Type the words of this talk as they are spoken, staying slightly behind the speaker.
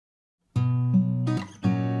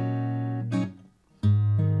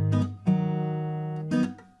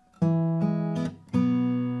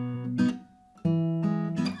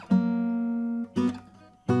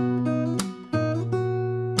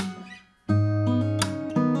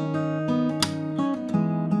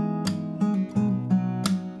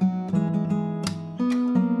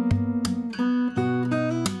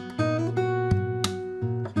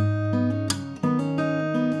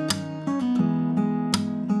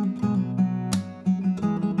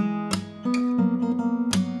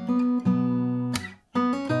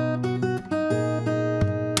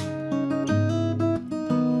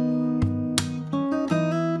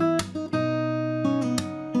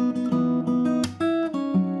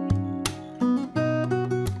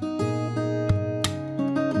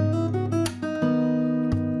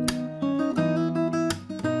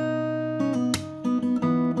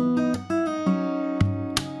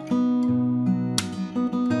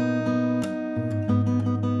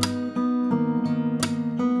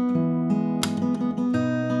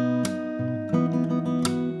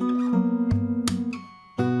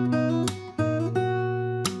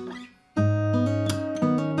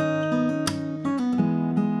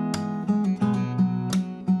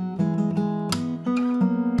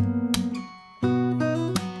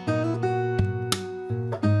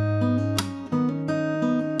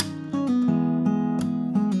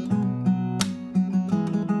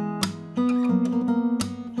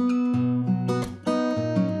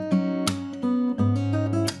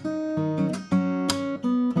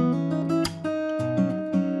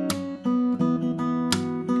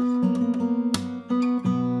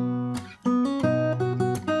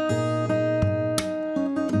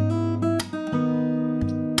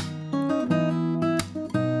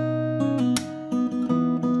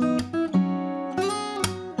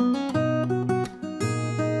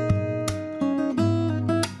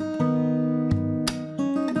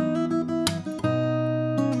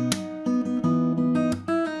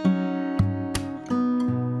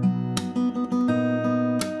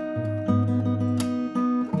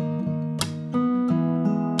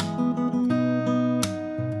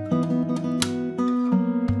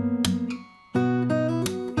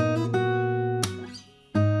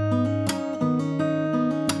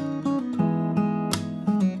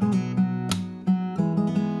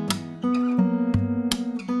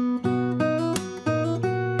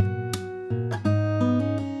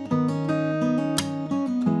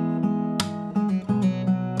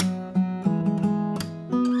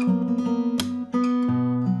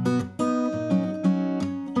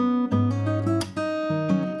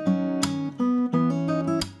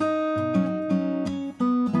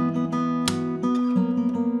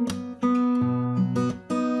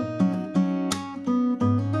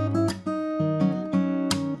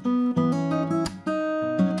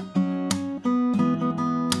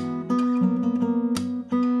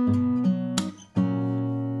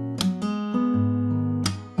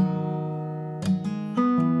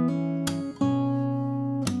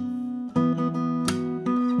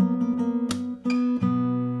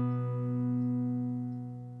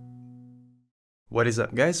What is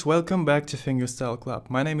up, guys? Welcome back to Fingerstyle Club.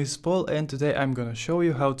 My name is Paul and today I'm gonna show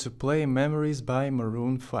you how to play Memories by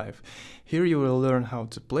Maroon 5. Here you will learn how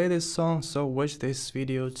to play this song, so watch this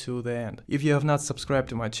video to the end. If you have not subscribed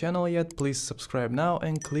to my channel yet, please subscribe now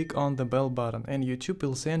and click on the bell button, and YouTube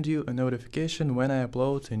will send you a notification when I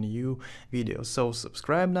upload a new video. So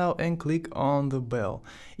subscribe now and click on the bell.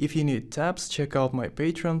 If you need tabs, check out my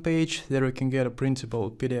Patreon page. There you can get a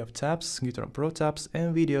printable PDF tabs, Guitar Pro tabs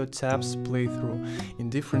and video tabs playthrough in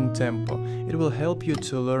different tempo. It will help you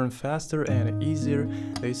to learn faster and easier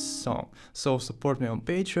this song. So support me on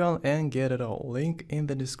Patreon and get it all. Link in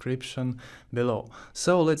the description below.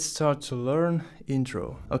 So let's start to learn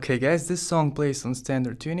intro. Okay guys, this song plays on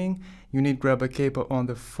standard tuning. You need grab a capo on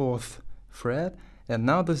the 4th fret, and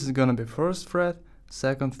now this is gonna be 1st fret,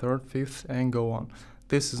 2nd, 3rd, 5th and go on.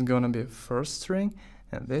 This is gonna be 1st string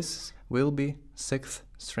and this will be 6th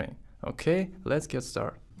string. Okay, let's get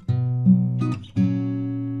started.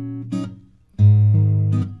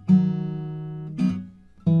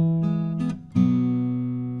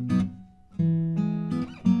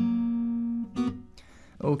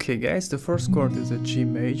 Okay guys, the first chord is a G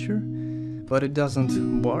major, but it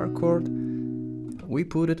doesn't bar chord. We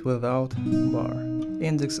put it without bar.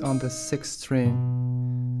 Index on the 6th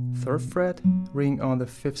string, 3rd fret, ring on the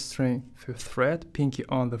 5th string, 5th fret, pinky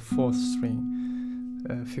on the 4th string,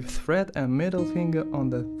 5th fret, and middle finger on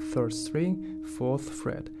the 3rd string, 4th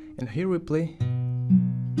fret. And here we play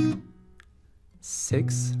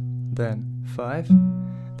 6, then 5,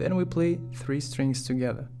 then we play 3 strings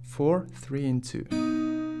together, 4, 3 and 2.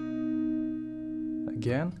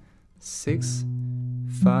 Again, 6,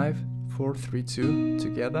 5, 4, 3, 2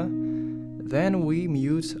 together. Then we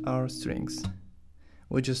mute our strings.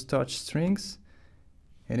 We just touch strings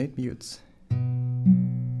and it mutes.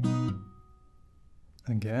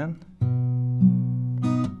 Again.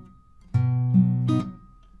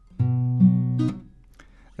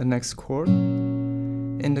 The next chord,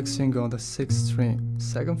 index finger on the 6th string,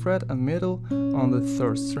 2nd fret, and middle on the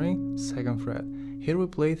 3rd string, 2nd fret. Here we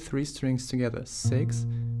play 3 strings together, 6,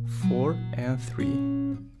 4 and 3.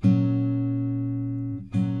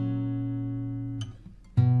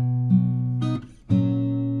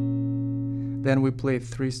 Then we play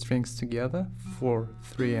 3 strings together, 4,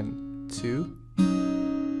 3 and 2.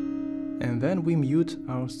 And then we mute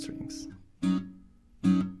our strings.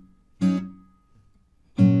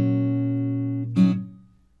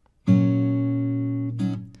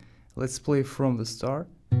 Let's play from the start.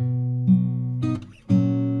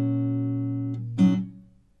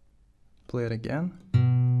 Play it again.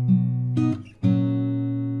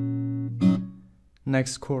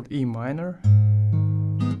 Next chord, E minor.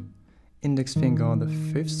 Index finger on the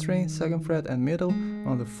 5th string, 2nd fret, and middle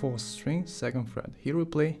on the 4th string, 2nd fret. Here we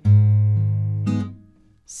play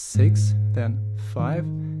 6, then 5,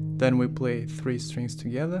 then we play 3 strings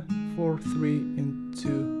together, 4, 3 and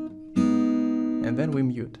 2, and then we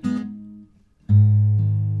mute.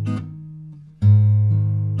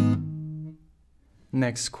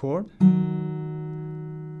 Next chord,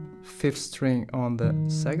 5th string on the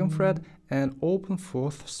 2nd fret and open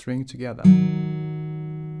 4th string together.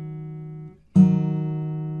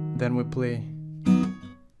 Then we play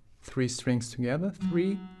 3 strings together,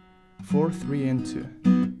 3, 4, 3 and 2.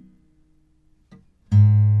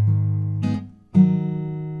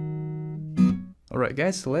 Alright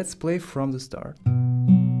guys, let's play from the start.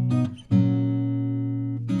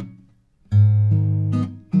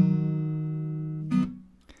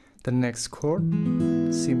 The next chord,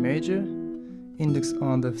 C major, index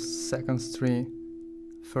on the 2nd string,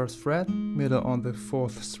 1st fret, middle on the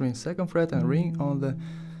 4th string, 2nd fret, and ring on the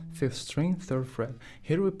 5th string, 3rd fret.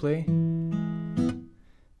 Here we play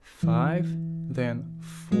 5, then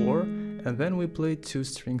 4, and then we play 2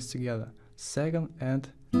 strings together, 2nd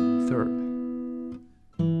and 3rd.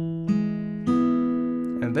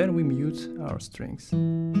 And then we mute our strings.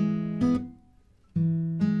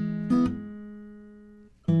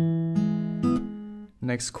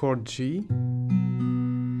 Next chord, G.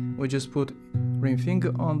 We just put ring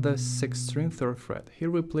finger on the 6th string, 3rd fret. Here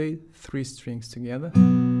we play 3 strings together,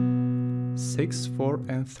 6, 4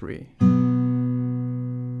 and 3.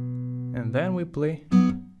 And then we play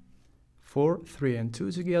 4, 3 and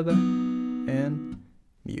 2 together and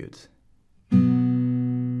mute.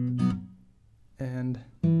 And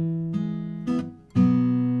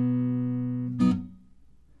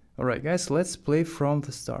alright guys, let's play from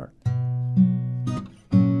the start.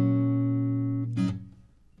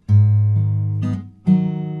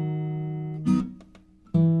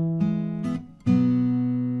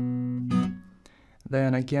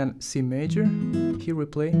 Then again C major, here we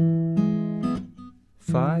play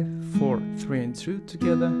 5, 4, 3 and 2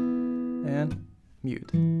 together, and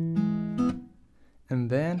mute. And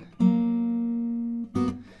then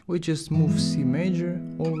we just move C major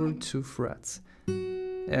over 2 frets,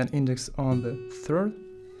 and index on the 3rd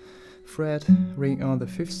fret, ring on the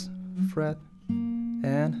 5th fret,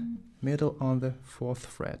 and middle on the 4th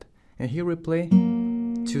fret. And here we play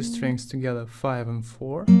 2 strings together, 5 and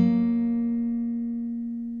 4,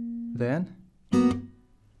 then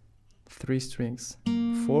 3 strings,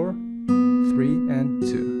 4, 3 and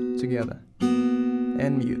 2 together,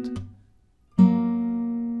 and mute.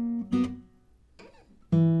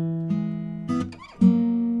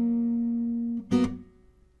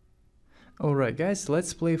 Alright guys,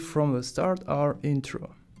 let's play from the start our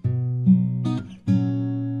intro.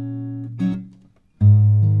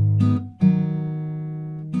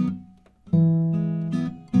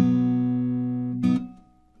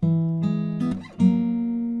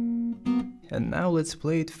 And now let's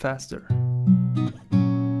play it faster.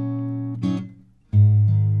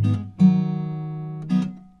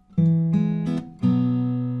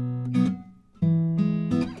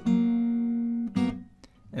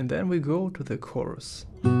 And then we go to the chorus.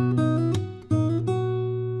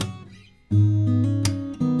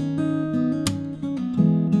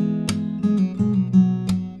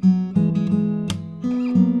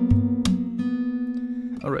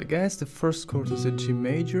 Alright guys, the first chord is a G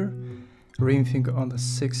major, ring finger on the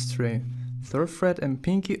 6th string, 3rd fret, and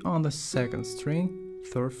pinky on the 2nd string,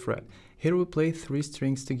 3rd fret. Here we play 3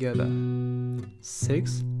 strings together,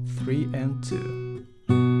 6, 3 and 2.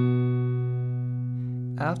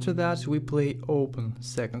 After that we play open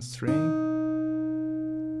 2nd string.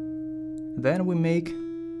 Then we make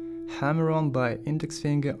hammer on by index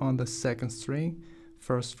finger on the 2nd string,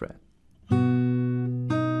 1st fret.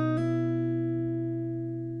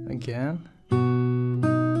 Again.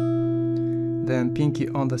 Then pinky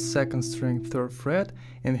on the 2nd string, 3rd fret,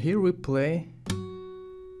 and here we play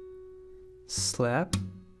slap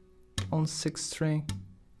on 6th string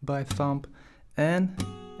by thumb, and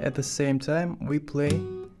at the same time we play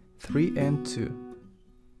 3 and 2.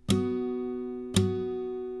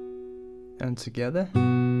 And together,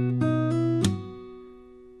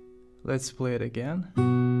 let's play it again.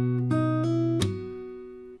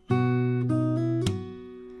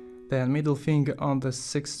 Then middle finger on the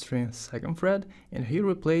 6th string, 2nd fret, and here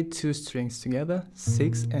we play 2 strings together,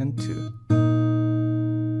 6 and 2.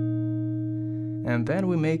 And then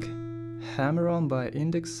we make hammer on by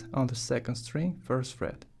index on the 2nd string, 1st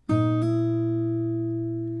fret.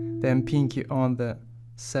 Then pinky on the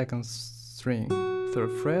 2nd string,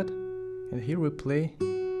 3rd fret, and here we play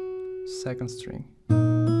 2nd string.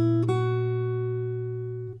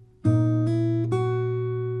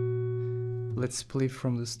 Let's play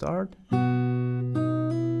from the start.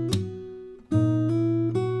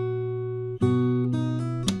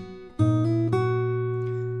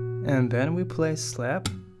 And then we play slap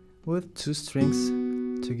with 2 strings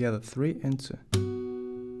together, 3 and 2.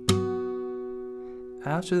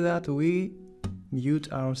 After that we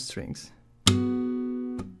mute our strings.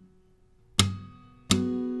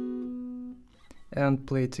 And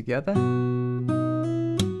play together.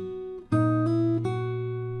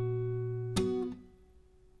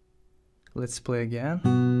 Let's play again.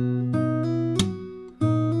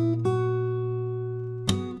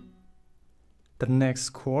 The next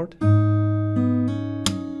chord,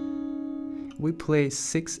 we play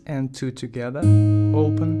 6 and 2 together,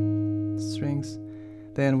 open strings.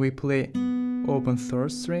 Then we play open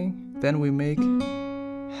 3rd string. Then we make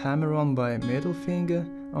hammer on by middle finger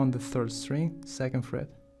on the 3rd string, 2nd fret.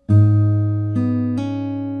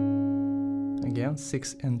 Again,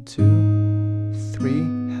 6 and 2, 3,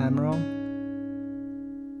 hammer on.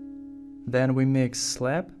 Then we make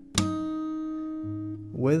slap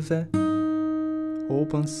with the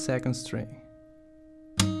open 2nd string.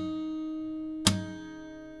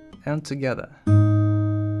 And together.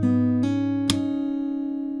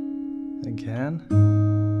 Again.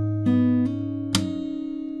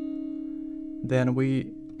 Then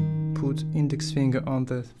we put index finger on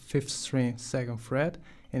the 5th string, 2nd fret,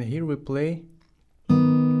 and here we play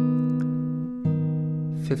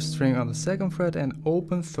 5th string on the 2nd fret and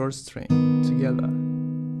open 3rd string together.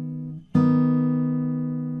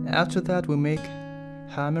 After that we make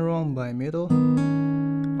hammer on by middle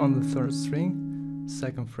on the 3rd string,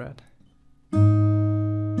 2nd fret.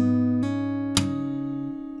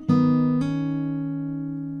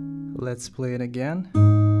 Let's play it again.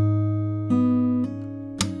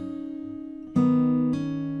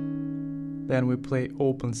 Then we play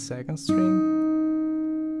open 2nd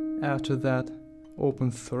string. After that,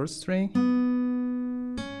 open 3rd string.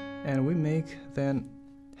 And we make then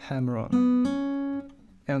hammer on,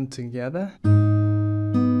 and together.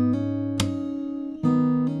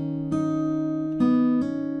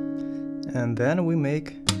 And then we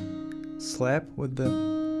make slap with the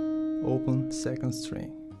open second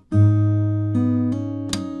string.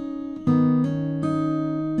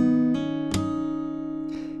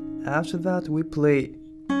 After that we play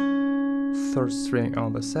third string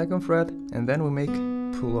on the second fret, and then we make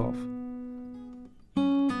pull off.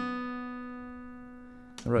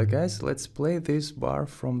 Alright guys, let's play this bar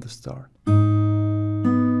from the start.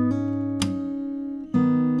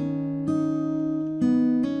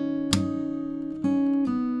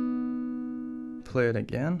 Play it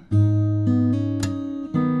again.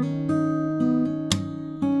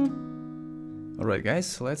 Alright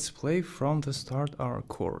guys, let's play from the start our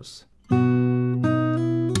chorus.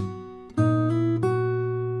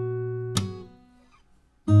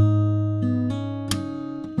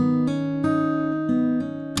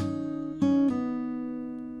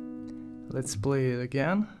 Let's play it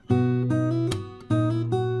again.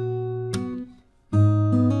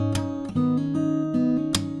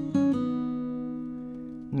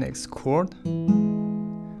 Next chord,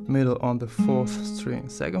 middle on the 4th string,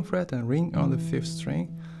 2nd fret, and ring on the 5th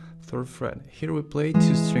string, 3rd fret. Here we play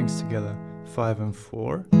 2 strings together, 5 and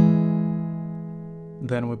 4.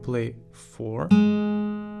 Then we play 4,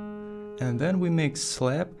 and then we make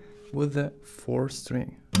slap with the 4th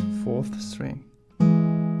string, 4th string.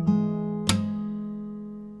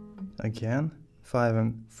 Again, 5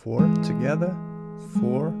 and 4 together,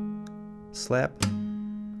 4, slap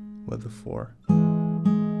with the 4.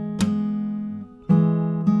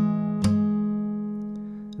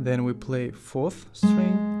 Then we play 4th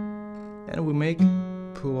string and we make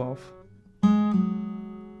pull off,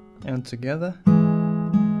 and together.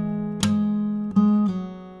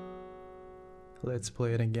 Let's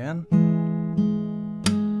play it again.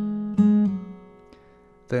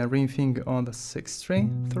 Then ring finger on the 6th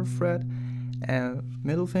string, 3rd fret, and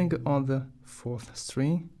middle finger on the 4th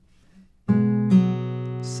string,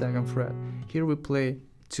 2nd fret. Here we play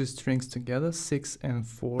 2 strings together, 6 and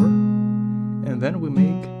 4, and then we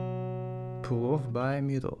make pull off by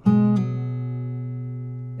middle,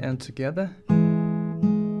 and together.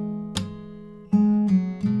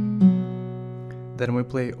 Then we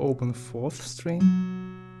play open 4th string,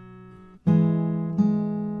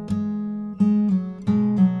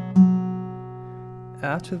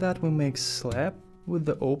 after that we make slap with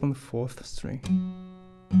the open 4th string.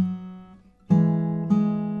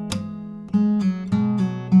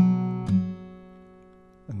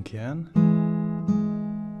 Again.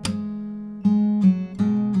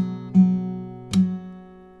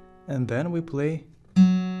 And then we play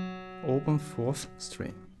open 4th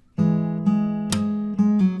string.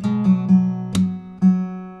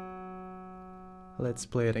 Let's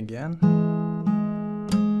play it again.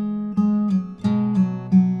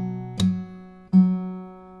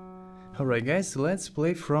 Alright guys, let's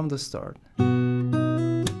play from the start.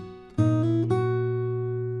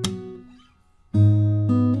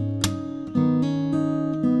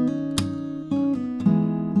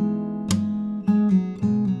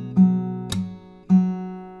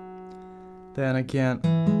 Then again,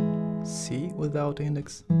 C without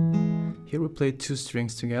index. Here we play 2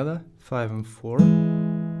 strings together, 5 and 4.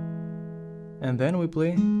 And then we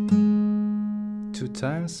play 2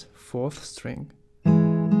 times 4th string.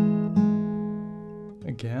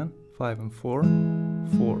 Again, 5 and 4,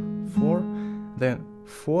 4, 4, then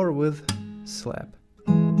 4 with slap.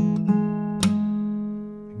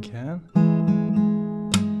 Again.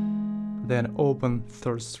 Then open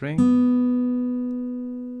 3rd string.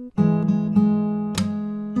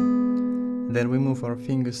 Then we move our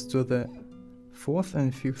fingers to the 4th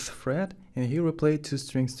and 5th fret, and here we play 2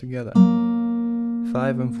 strings together,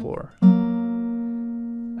 5 and 4.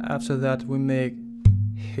 After that we make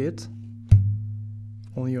hit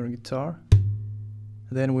on your guitar,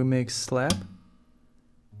 then we make slap,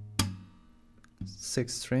 6th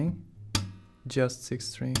string, just 6th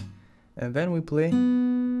string, and then we play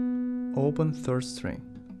open 3rd string.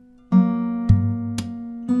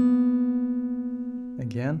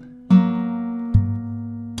 Again.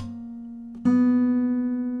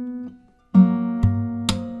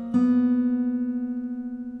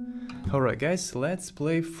 Alright guys, let's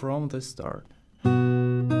play from the start.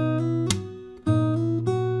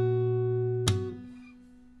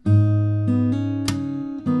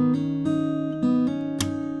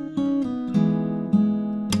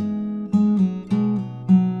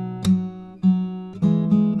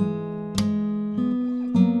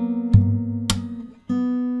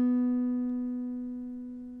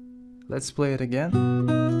 Let's play it again.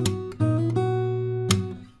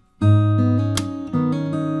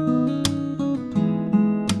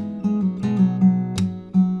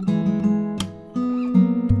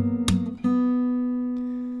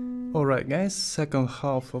 guys, second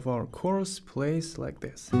half of our chorus plays like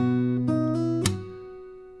this.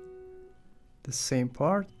 The same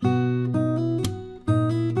part.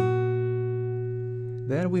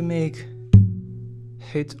 Then we make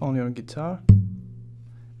hit on your guitar,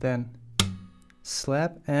 then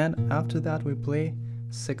slap, and after that we play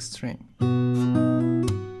 6th string.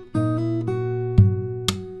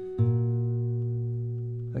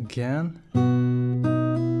 Again.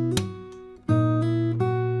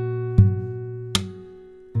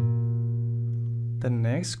 The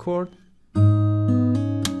next chord.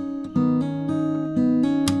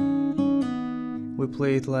 We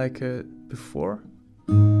play it like before.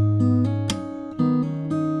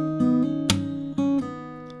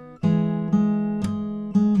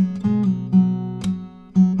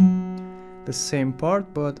 The same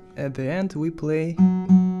part, but at the end we play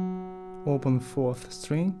open 4th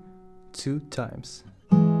string 2 times.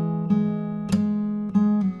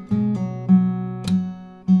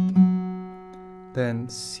 Then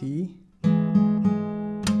C,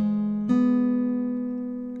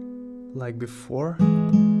 like before.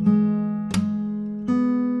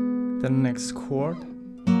 The next chord.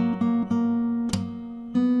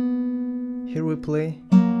 Here we play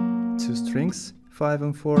 2 strings, 5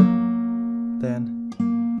 and 4, then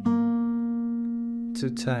 2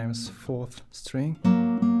 times 4th string,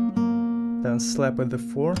 then slap with the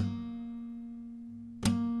 4,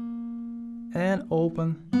 and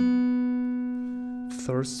open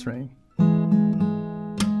 3rd string.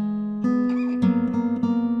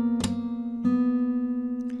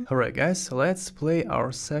 Alright guys, so let's play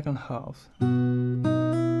our second half.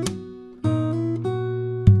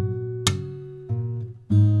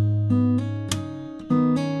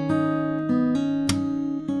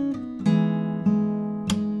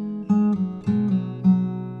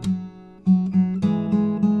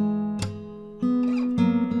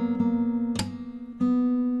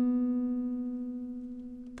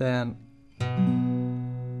 Then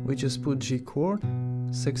we just put G chord,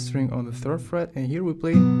 6th string on the 3rd fret, and here we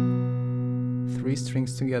play 3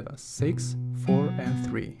 strings together, 6, 4 and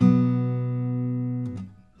 3.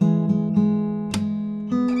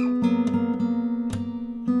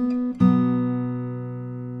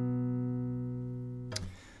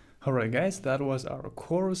 Alright guys, that was our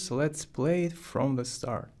chorus, so let's play it from the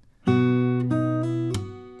start.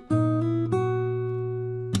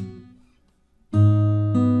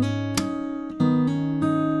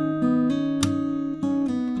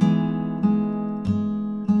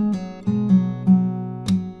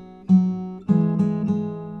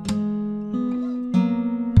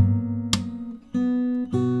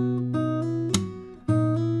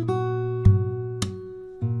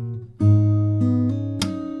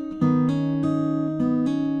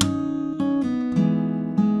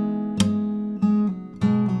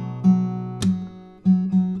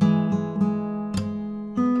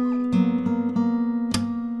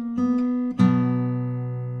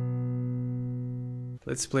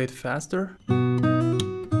 Let's play it faster.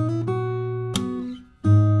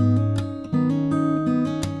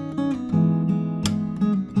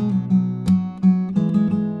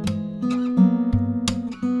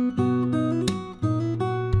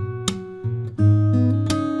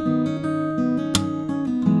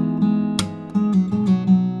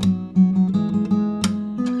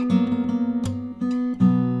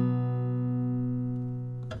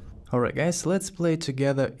 Alright guys, let's play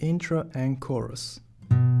together intro and chorus.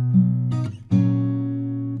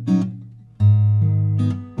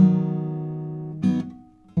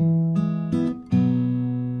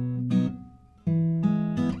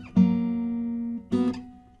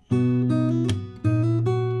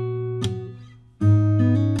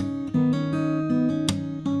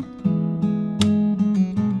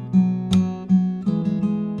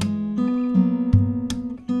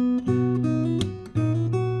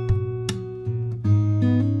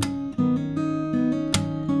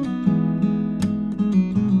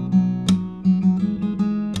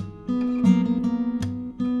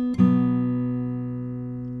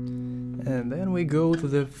 And then we go to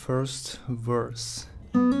the first verse.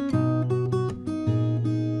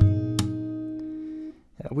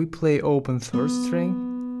 We play open 3rd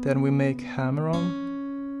string, then we make hammer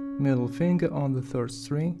on, middle finger on the 3rd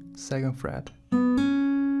string, 2nd fret.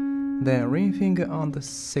 Then ring finger on the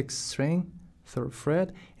 6th string, 3rd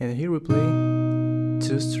fret, and here we play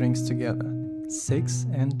 2 strings together, 6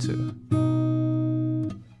 and 2.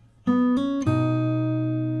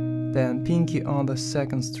 Then pinky on the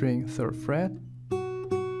 2nd string, 3rd fret,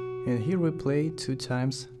 and here we play 2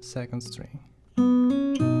 times 2nd string.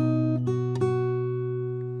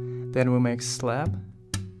 Then we make slap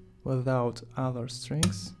without other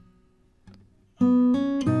strings,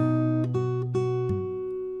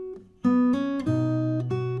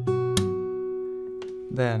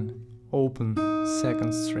 then open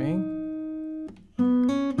second string,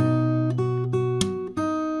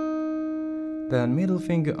 then middle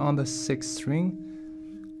finger on the 6th string,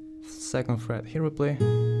 2nd fret. Here we play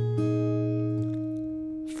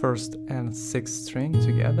 1st and 6th string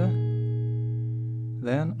together,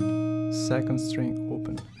 then 2nd string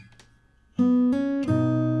open.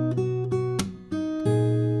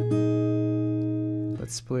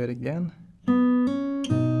 Let's play it again.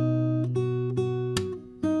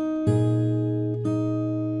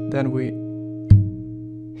 Then we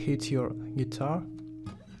hit your guitar.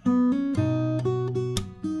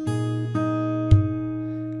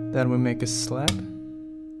 Then we make a slap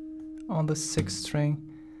on the 6th string.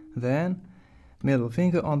 Then middle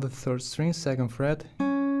finger on the 3rd string, 2nd fret.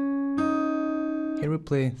 Here we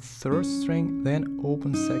play 3rd string, then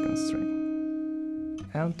open 2nd string.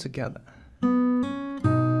 And together.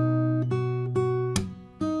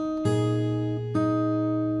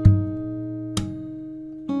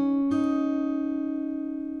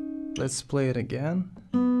 Let's play it again.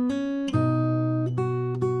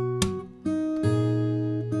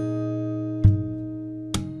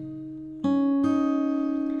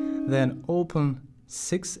 Then open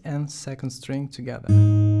 6th and 2nd string together.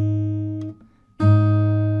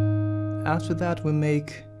 After that we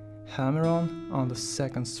make hammer on the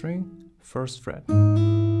 2nd string, 1st fret.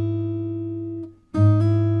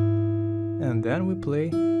 And then we play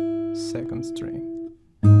 2nd string.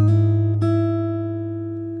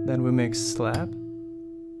 Then we make slap,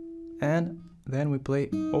 and then we play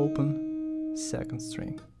open 2nd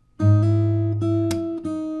string.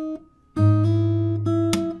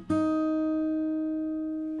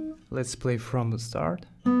 Let's play from the start.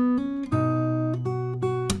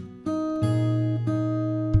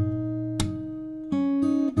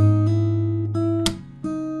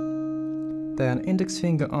 Then index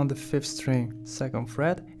finger on the 5th string, 2nd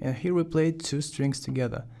fret, and here we play 2 strings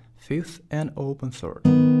together, 5th and open 3rd.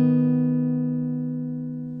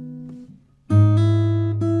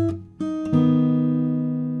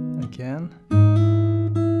 Again.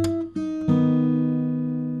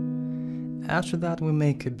 After that we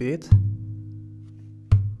make a beat.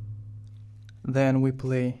 Then we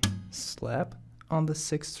play slap on the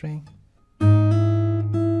 6th string.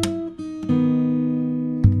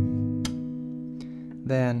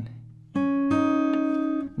 Then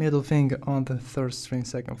middle finger on the 3rd string,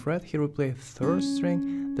 2nd fret. Here we play 3rd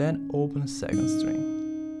string, then open 2nd string.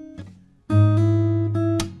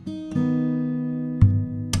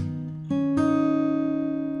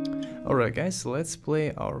 Alright guys, let's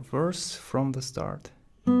play our verse from the start.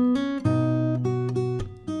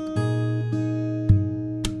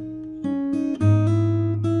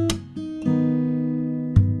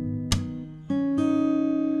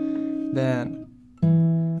 Then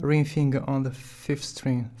ring finger on the 5th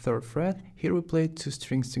string, 3rd fret. Here we play 2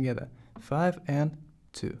 strings together, 5 and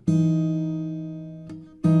 2.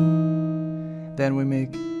 Then we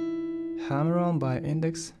make hammer on by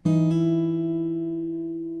index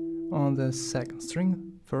on the 2nd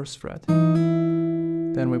string, 1st fret.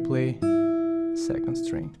 Then we play 2nd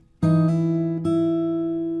string.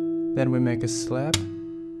 Then we make a slap,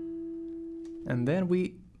 and then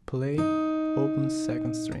we play open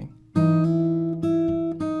 2nd string.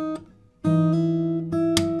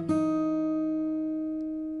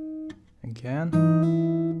 Again.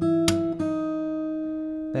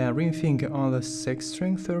 Then ring finger on the 6th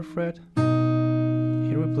string, 3rd fret.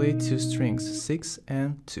 Here we play 2 strings, 6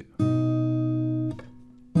 and 2.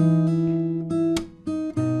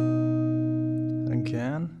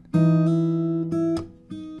 Again.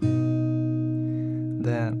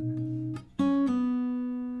 Then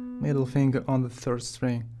middle finger on the 3rd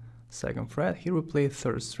string, 2nd fret. Here we play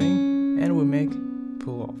 3rd string and we make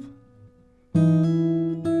pull off.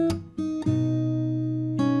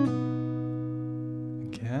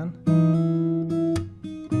 Again.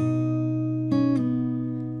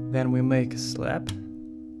 Then we make a slap.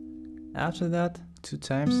 After that, 2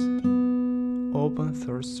 times open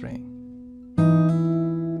 3rd string.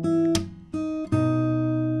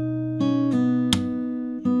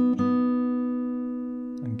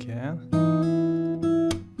 Again.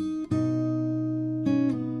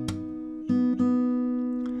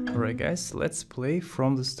 Alright guys, let's play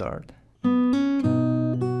from the start.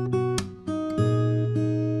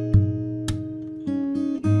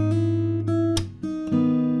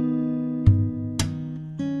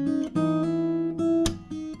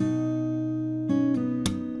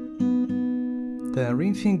 The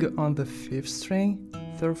ring finger on the 5th string,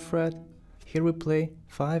 3rd fret. Here we play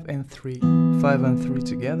 5 and 3. 5 and 3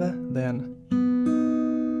 together, then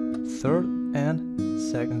 3rd and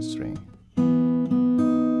 2nd string.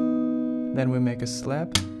 then we make a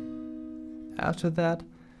slap. After that,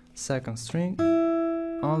 second string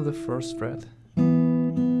on the first fret.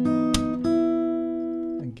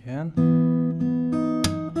 Again.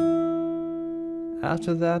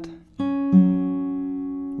 After that,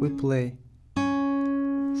 we play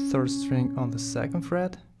third string on the second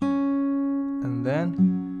fret, and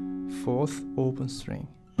then fourth open string.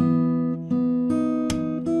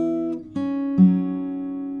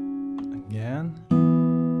 Again.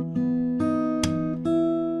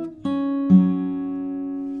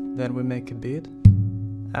 Then we make a beat.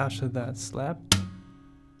 After that, slap.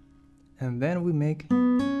 And then we make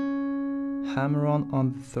hammer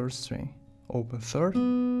on the third string. Open third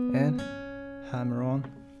and hammer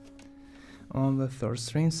on the third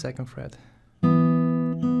string, second fret.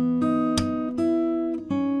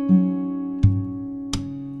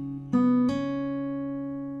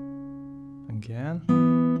 Again.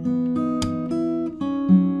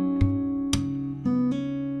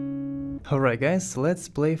 Alright guys, let's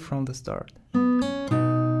play from the start.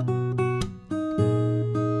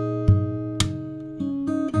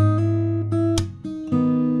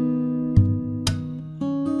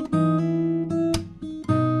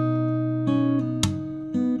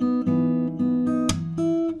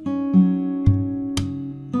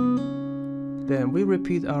 Then we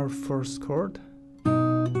repeat our first chord.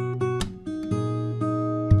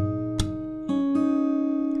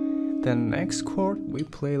 Then next chord we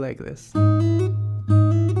play like this.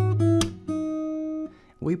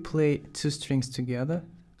 We play two strings together,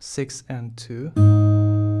 6 and 2.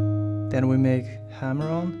 Then we make hammer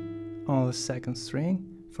on the second string,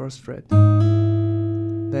 first fret.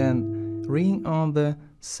 Then ring on the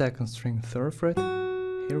second string, third fret.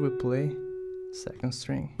 Here we play second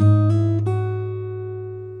string.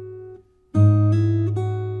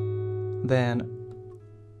 Then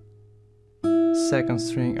second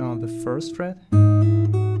string on the first fret.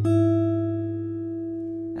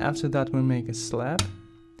 After that we make a slap,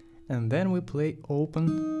 and then we play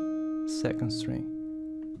open second string.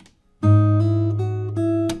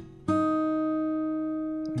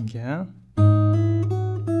 Again.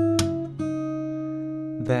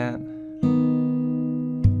 Then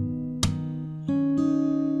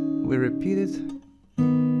we repeat it,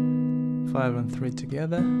 5 and 3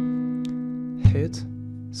 together. Hit,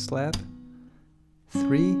 slap,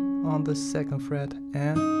 3 on the second fret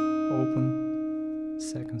and open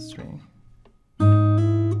second string.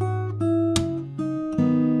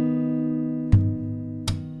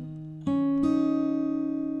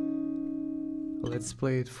 Let's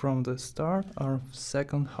play it from the start, our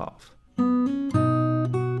second half.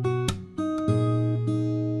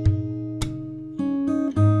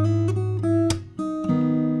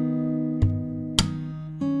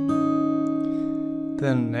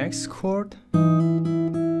 Then next chord,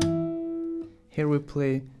 here we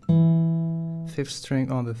play 5th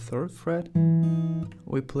string on the 3rd fret.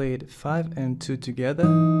 We played 5 and 2 together.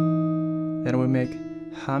 Then we make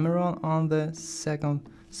hammer on the 2nd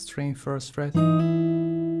string, 1st fret.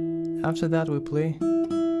 After that we play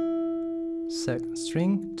 2nd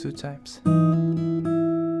string 2 times.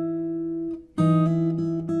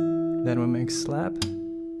 Then we make slap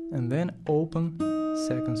and then open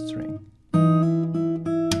 2nd string.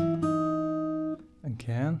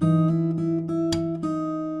 Again.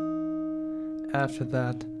 After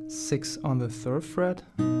that, 6 on the 3rd fret.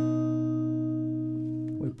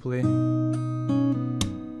 We play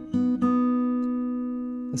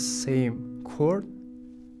the same chord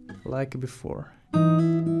like before.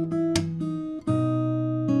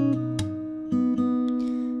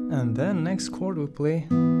 And then next chord we play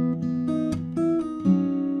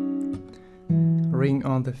ring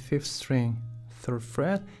on the 5th string, 3rd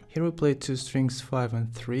fret. Here we play 2 strings 5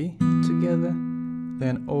 and 3 together,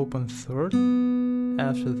 then open 3rd,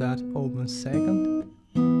 after that open 2nd,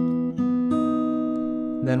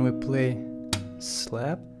 then we play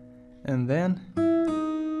slap, and then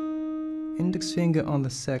index finger on the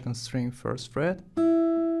 2nd string, 1st fret,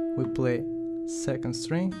 we play 2nd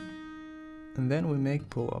string, and then we make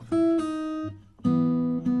pull off.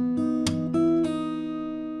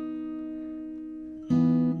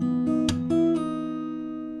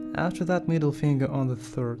 After that, middle finger on the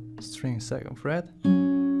 3rd string, 2nd fret.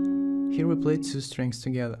 Here we play 2 strings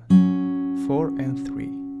together, 4 and 3.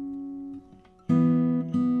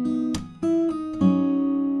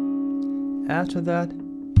 After that,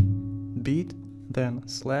 beat, then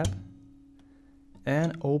slap,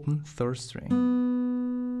 and open 3rd string.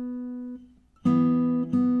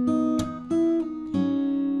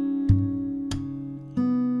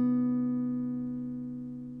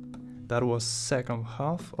 That was second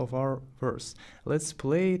half of our verse. Let's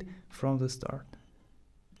play it from the start.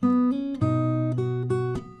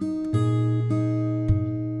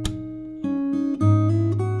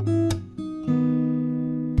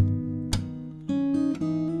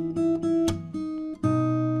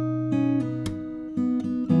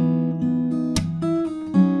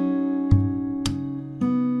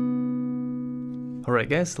 Alright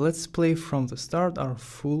guys, let's play from the start our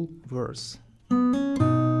full verse.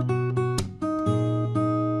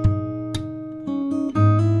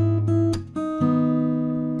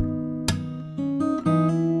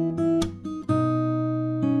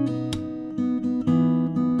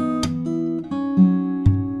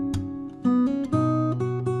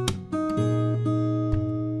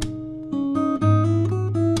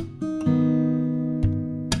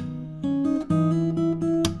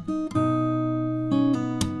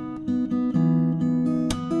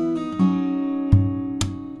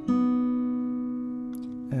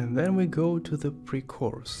 And then we go to the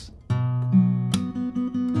pre-chorus.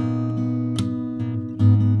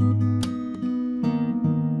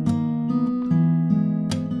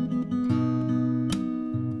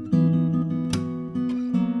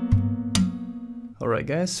 Alright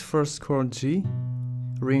guys, first chord G,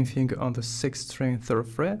 ring finger on the 6th string 3rd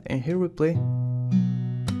fret, and here we play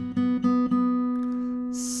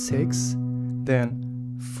 6,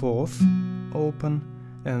 then 4th, open,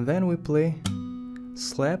 and then we play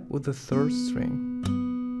slap with the 3rd string.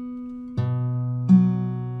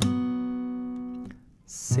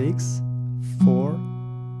 6, 4,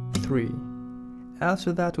 3.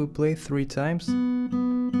 After that we play 3 times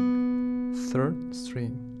 3rd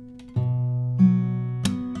string.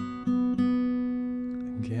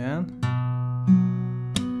 Again.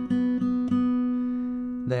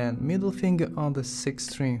 Then middle finger on the 6th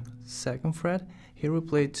string 2nd fret. Here we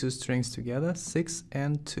play 2 strings together, 6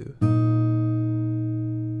 and 2.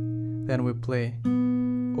 Then we play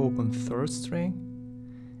open 3rd string,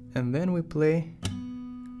 and then we play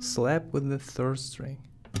slap with the 3rd string.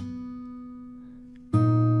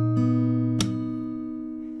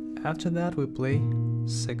 After that we play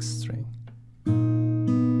 6th string.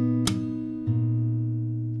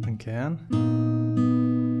 Again.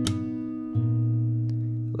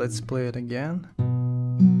 Let's play it again.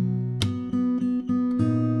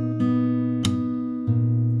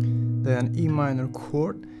 Then E minor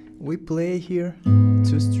chord. We play here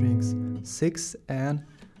 2 strings, 6 and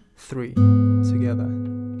 3 together.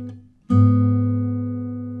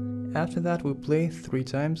 After that we play 3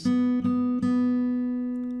 times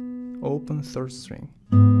open 3rd string.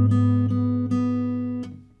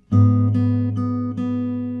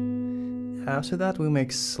 After that we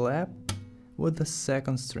make slap with the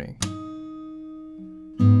 2nd string.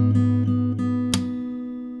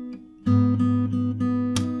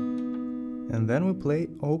 And then we play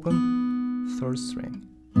open 3rd string.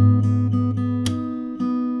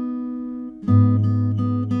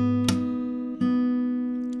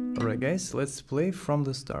 Alright guys, let's play from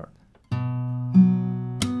the start.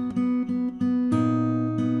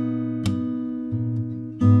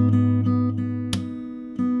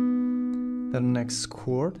 The next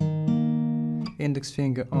chord, index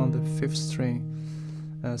finger on the 5th string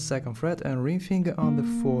 2nd fret, and ring finger on the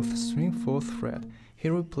 4th string 4th fret.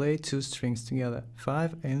 Here we play 2 strings together,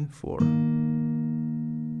 5 and 4.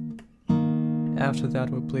 After that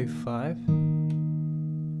we play 5,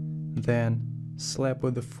 then slap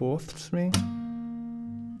with the 4th string,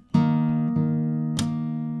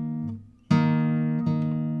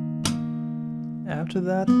 after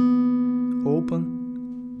that open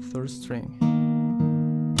 3rd string.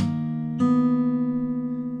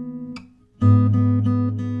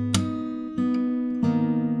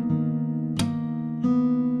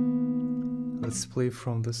 Let's play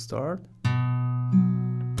from the start.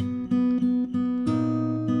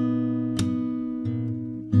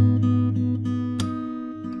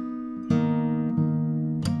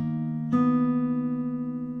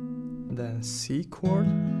 Then C chord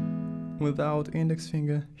without index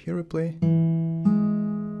finger. Here we play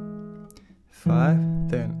 5,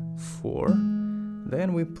 then 4,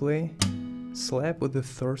 then we play slap with the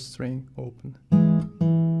 3rd string open.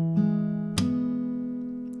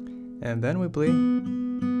 And then we play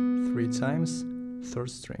 3 times 3rd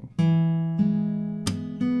string.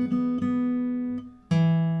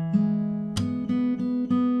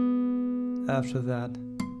 After that,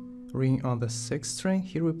 ring on the 6th string.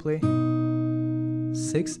 Here we play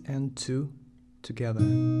 6 and 2 together,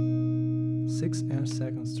 6 and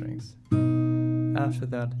 2nd strings. After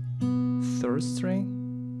that, 3rd string,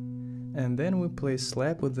 and then we play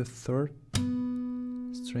slap with the 3rd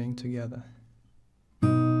string together.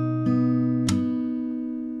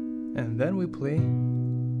 and then we play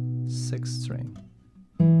 6th string.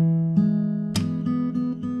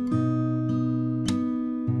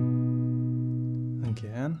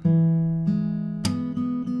 Again.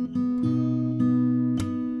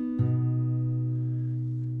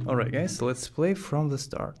 Alright guys, so let's play from the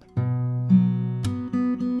start.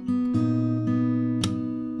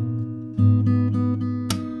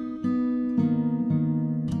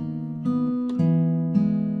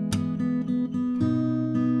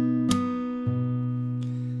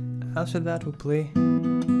 After that we play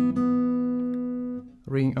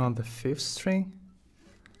ring on the 5th string,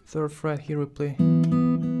 3rd fret. Here we play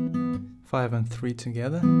 5 and 3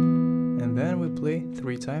 together, and then we play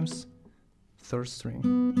 3 times 3rd string.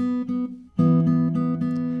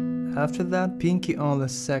 After that, pinky on the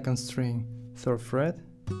 2nd string, 3rd fret.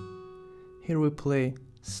 Here we play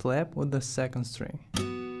slap with the 2nd string.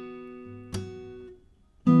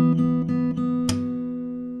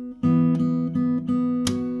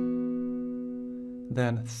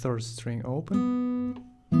 Then 3rd string open,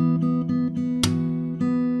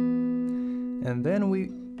 and then we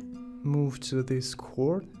move to this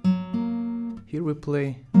chord. Here we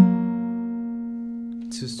play 2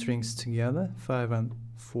 strings together, 5 and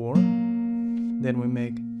 4, then we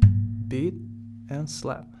make beat and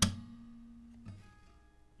slap.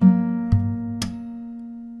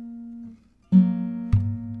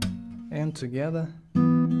 And together.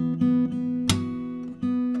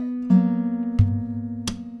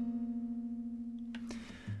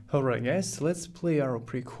 Alright guys, let's play our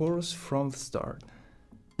pre-chorus from the start.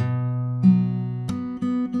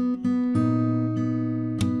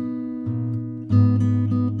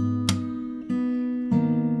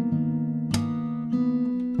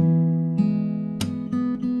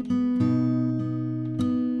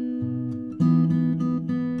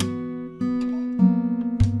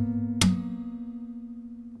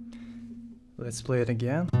 Let's play it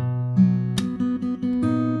again.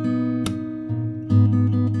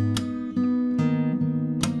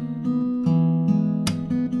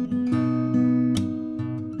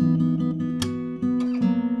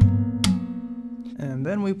 And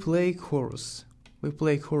then we play chorus. We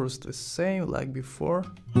play chorus the same like before.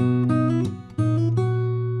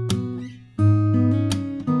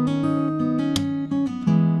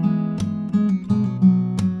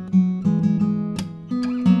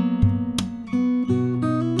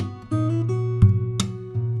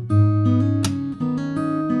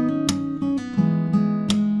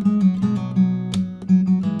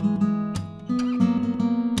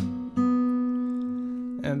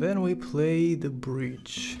 And then we play the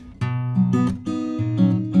bridge.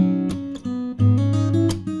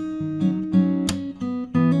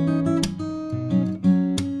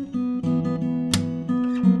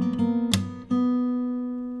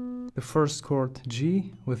 The first chord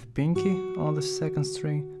G with pinky on the 2nd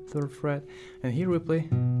string, 3rd fret, and here we play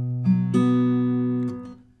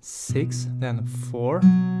 6, then 4,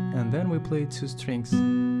 and then we play 2 strings, 3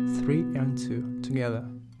 and 2 together.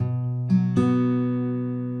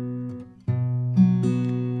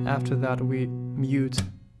 After that we mute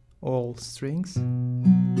all strings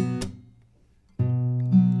and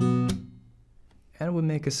we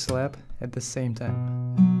make a slap at the same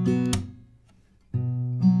time.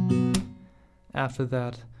 After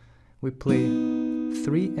that we play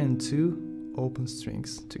 3 and 2 open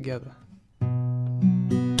strings together.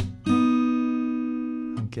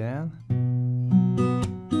 Again.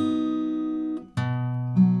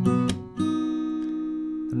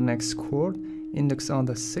 The next chord, index on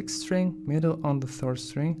the 6th string, middle on the 3rd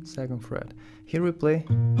string, 2nd fret. Here we play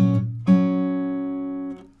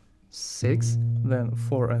 6, then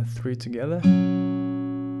 4 and 3 together.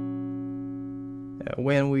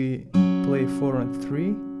 When we play 4 and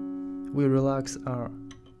 3, we relax our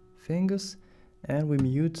fingers and we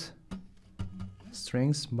mute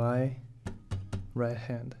strings by right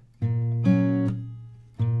hand.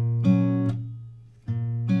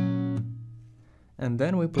 And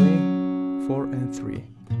then we play 4 and 3.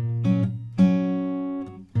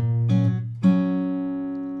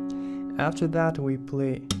 After that we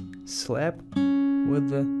play slap with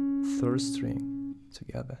the 3rd string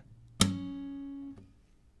together.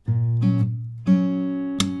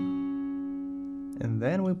 And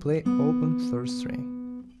then we play open 3rd string.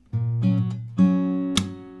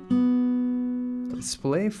 Let's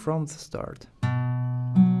play from the start.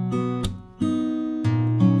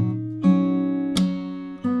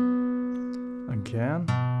 Again.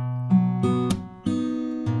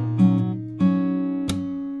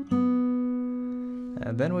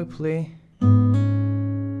 And then we play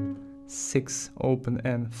 6 open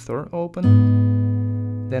and 3rd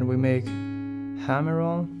open. Then we make hammer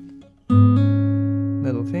on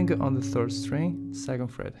middle finger on the 3rd string, 2nd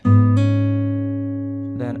fret,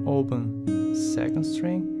 then open 2nd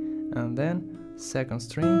string, and then 2nd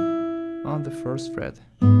string on the 1st fret.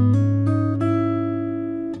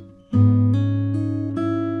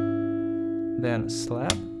 Then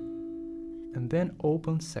slap, and then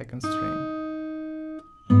open 2nd string.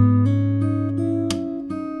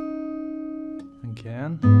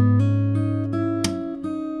 Again.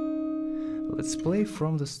 Let's play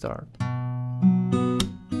from the start.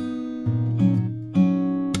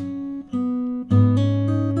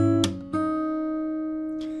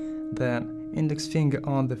 Then index finger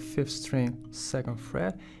on the 5th string, 2nd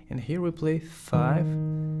fret, and here we play 5,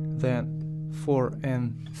 then 4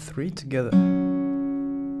 and 3 together,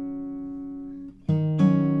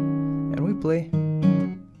 and we play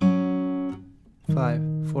 5,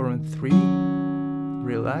 4 and 3,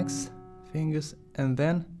 relax fingers, and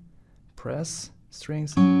then press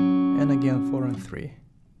strings, and again 4 and 3.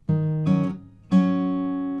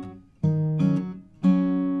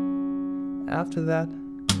 After that,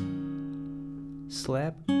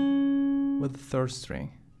 slap with the 3rd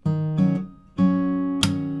string,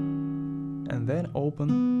 and then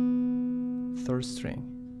open 3rd string.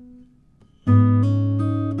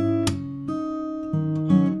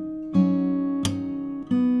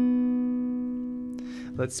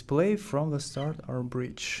 Let's play from the start our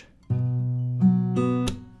bridge.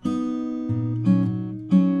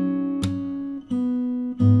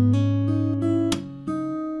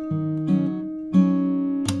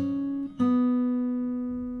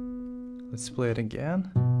 Let's play it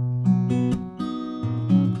again.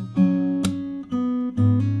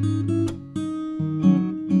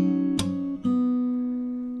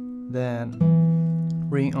 Then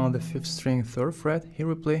ring on the 5th string, 3rd fret. Here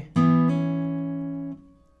we play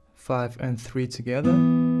 5 and 3 together.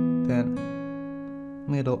 Then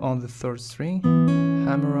middle on the 3rd string,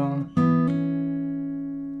 hammer on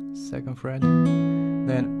 2nd fret.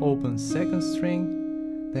 Then open 2nd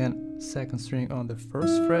string. Then 2nd string on the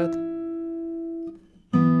 1st fret.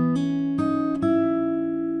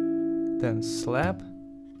 Then slap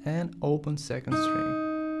and open 2nd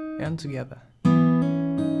string, and together.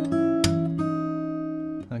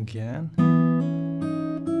 Again.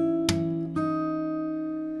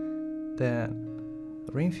 Then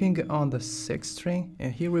ring finger on the 6th string,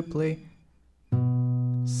 and here we play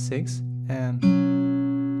 6 and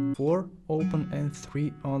 4, open, and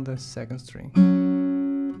 3 on the 2nd string.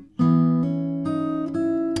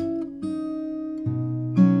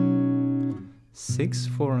 6,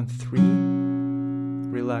 4 and 3,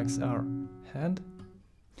 relax our hand,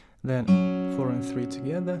 then 4 and 3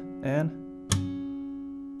 together, and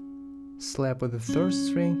slap with the 3rd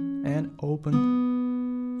string and open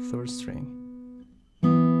 3rd string.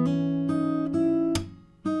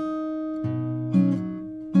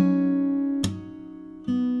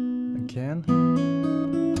 Again.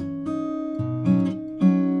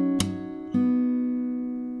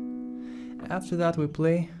 After that we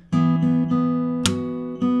play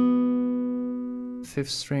 5th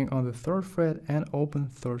string on the 3rd fret and open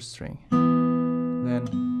 3rd string. Then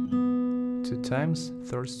 2 times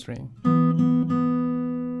 3rd string.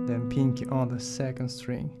 Then pinky on the 2nd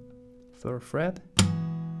string, 3rd fret,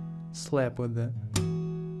 slap with the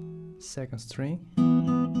 2nd string,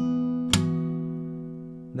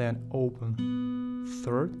 then open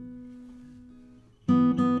 3rd,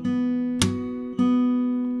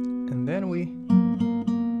 and then we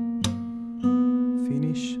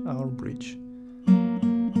finish our bridge.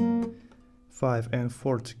 5 and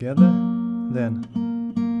 4 together, then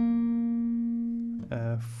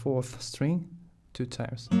 4th string 2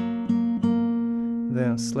 times,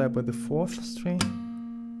 then slap with the 4th string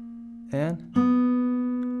and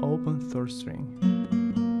open 3rd string.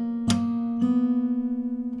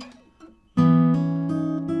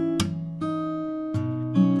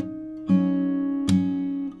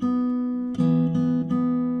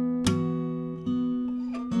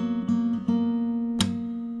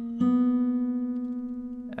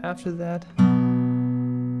 After that,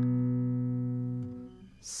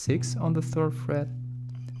 6 on the 3rd fret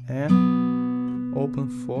and open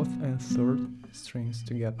 4th and 3rd strings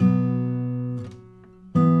together.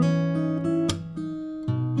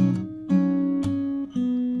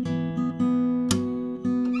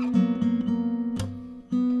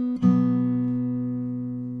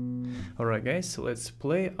 Alright guys, so let's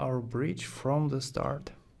play our bridge from the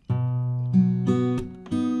start.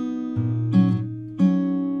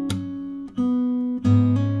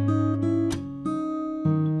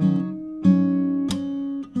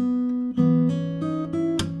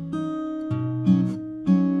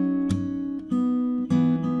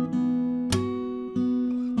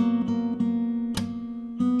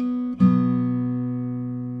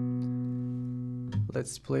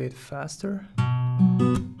 let's play it faster.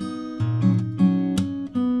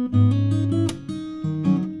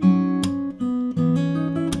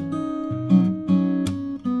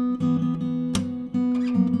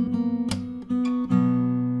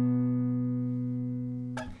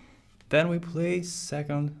 Then we play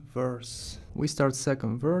second verse. We start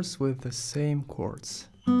second verse with the same chords.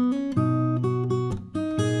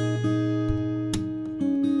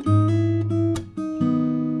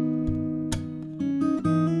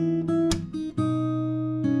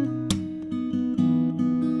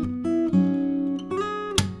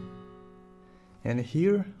 And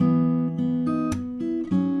here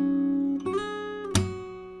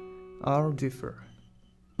are differ.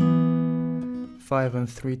 5 and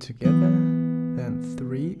 3 together, then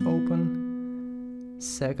 3 open,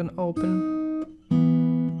 second open,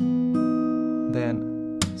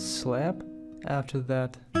 then slap, after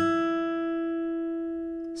that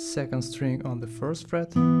second string on the first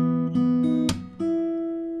fret, and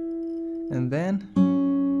then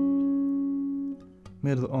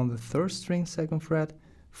middle on the third string, second fret,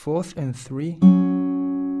 4th and 3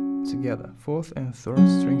 together, 4th and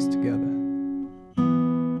 3rd strings together.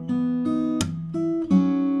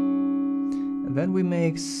 Then we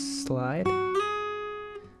make slide,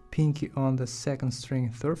 pinky on the second string,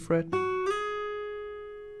 3rd fret,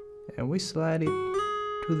 and we slide it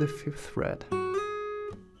to the 5th fret.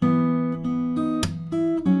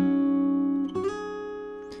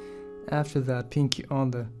 After that, pinky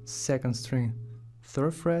on the second string,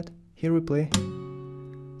 3rd fret. Here we play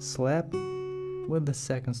slap with the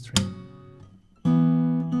second string.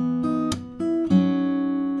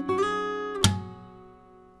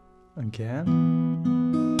 Again,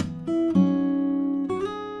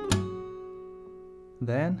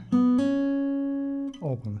 then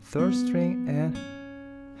open 3rd string and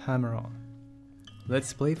hammer on.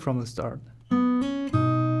 Let's play from the start.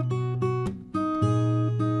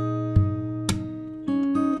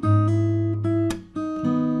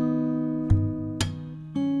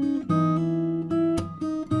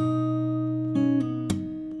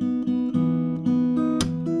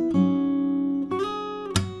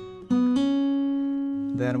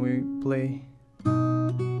 Then we play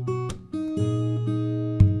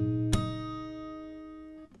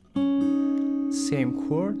same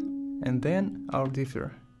chord and then our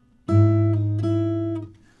differ.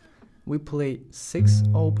 We play 6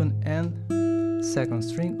 open and second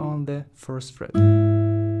string on the 1st fret.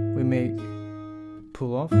 We make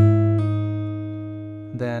pull off,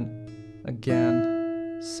 then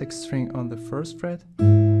again 6th string on the 1st fret.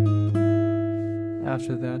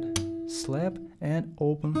 After that, slap and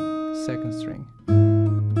open second string.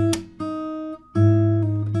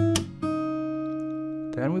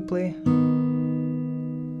 Then we play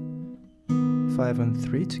 5 and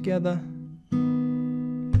 3 together.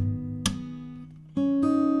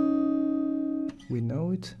 We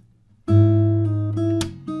know it.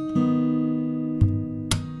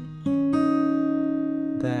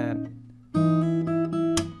 Then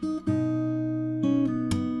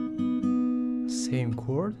same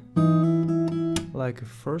chord like a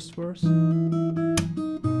first verse, and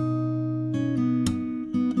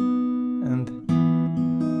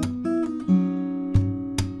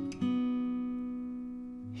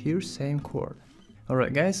here same chord.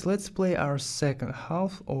 Alright guys, let's play our second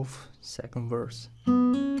half of second verse.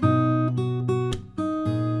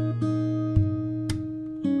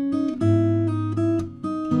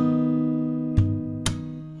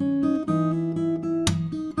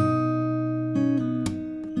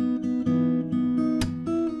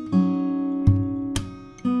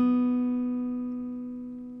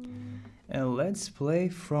 And let's play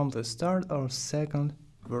from the start our second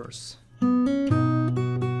verse.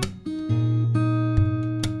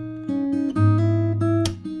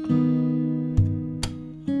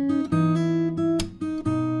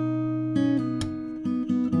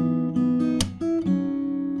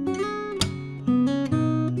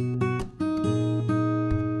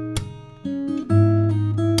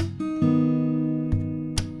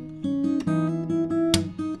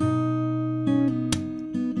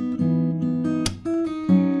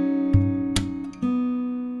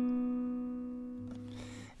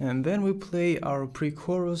 And then we play our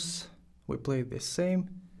pre-chorus. We play the same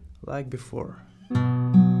like before.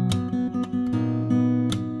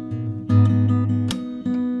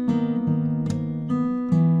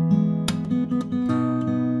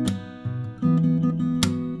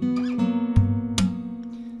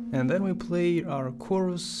 And then we play our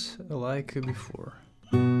chorus like before.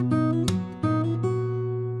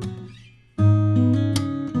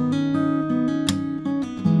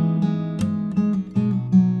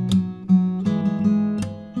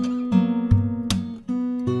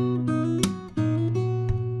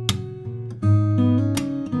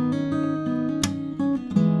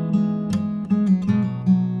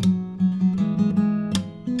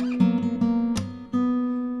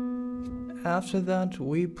 After that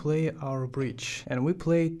we play our bridge, and we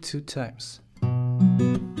play 2 times.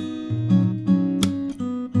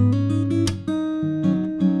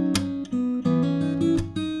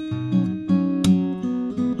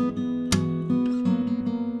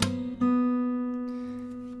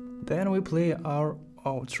 Then we play our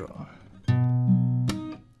outro.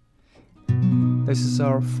 This is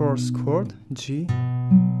our first chord, G.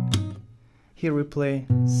 Here we play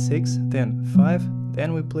 6, then 5,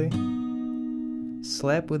 then we play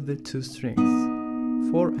slap with the 2 strings,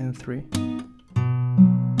 4 and 3.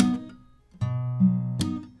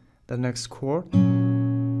 The next chord,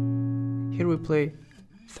 here we play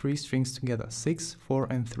 3 strings together, 6, 4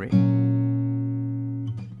 and 3.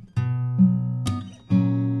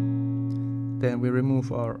 Then we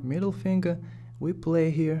remove our middle finger, we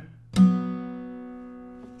play here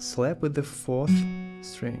slap with the 4th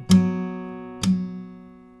string.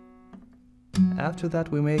 After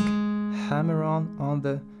that we make hammer on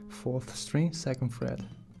the 4th string, 2nd fret.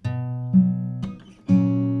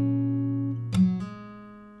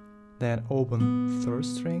 Then open 3rd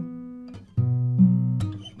string.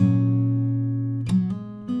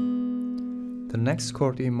 The next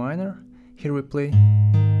chord, E minor, here we play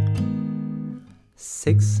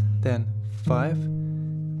 6, then 5,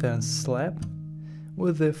 then slap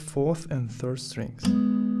with the 4th and 3rd strings.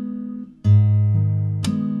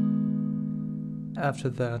 After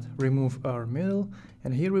that, remove our middle,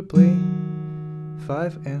 and here we play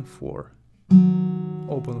 5 and 4.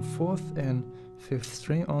 Open 4th and 5th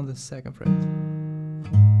string on the 2nd fret.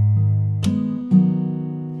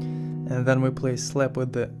 And then we play slap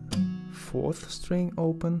with the 4th string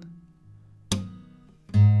open.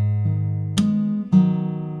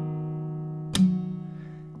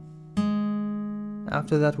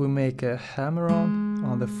 After that we make a hammer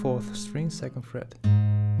on the 4th string, 2nd fret.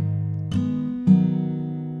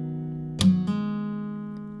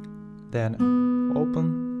 Then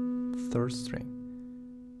open 3rd string.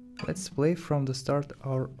 Let's play from the start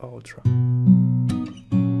our outro.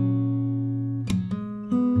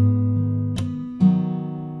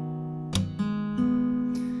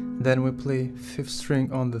 Then we play 5th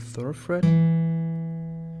string on the 3rd fret.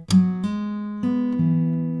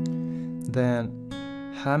 Then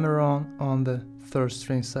hammer on the 3rd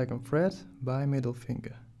string, 2nd fret by middle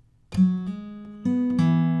finger.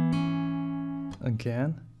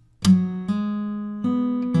 Again.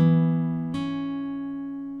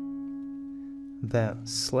 Then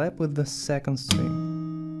slap with the 2nd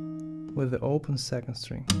string, with the open 2nd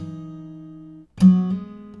string.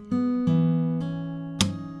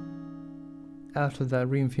 After that,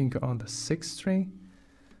 ring finger on the 6th string,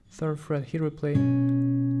 3rd fret. Here we play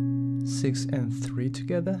 6 and 3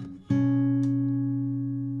 together.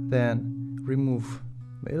 Then remove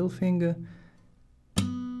middle finger.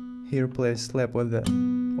 Here play slap with the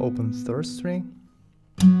open 3rd string.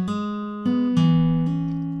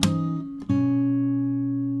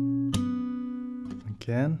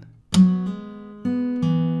 Again.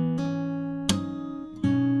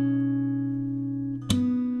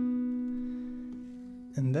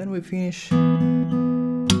 And then we finish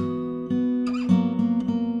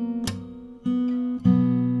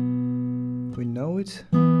we know it.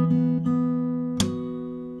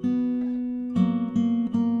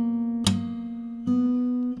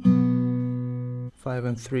 Five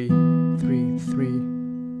and 3, 3, 3.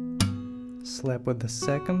 Slap with the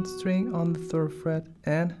 2nd string on the 3rd fret,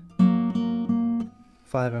 and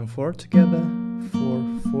 5 and 4 together,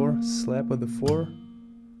 4, 4, slap with the 4,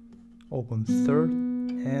 open 3rd,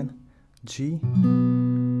 and G.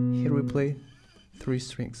 Here we play 3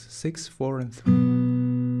 strings, 6, 4 and 3.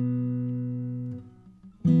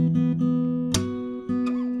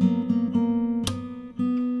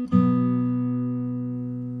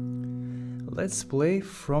 Let's play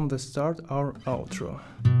from the start our outro.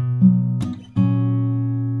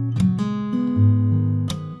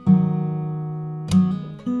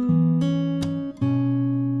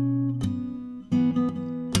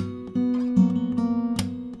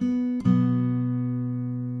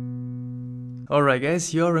 Alright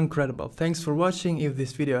guys, you're incredible. Thanks for watching. If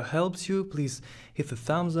this video helps you, please hit the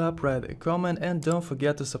thumbs up, write a comment, and don't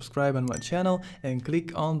forget to subscribe on my channel and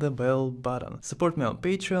click on the bell button. Support me on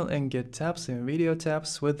Patreon and get tabs and video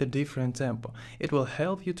tabs with a different tempo. It will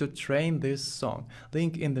help you to train this song.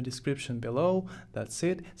 Link in the description below. That's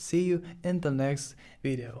it. See you in the next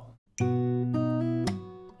video.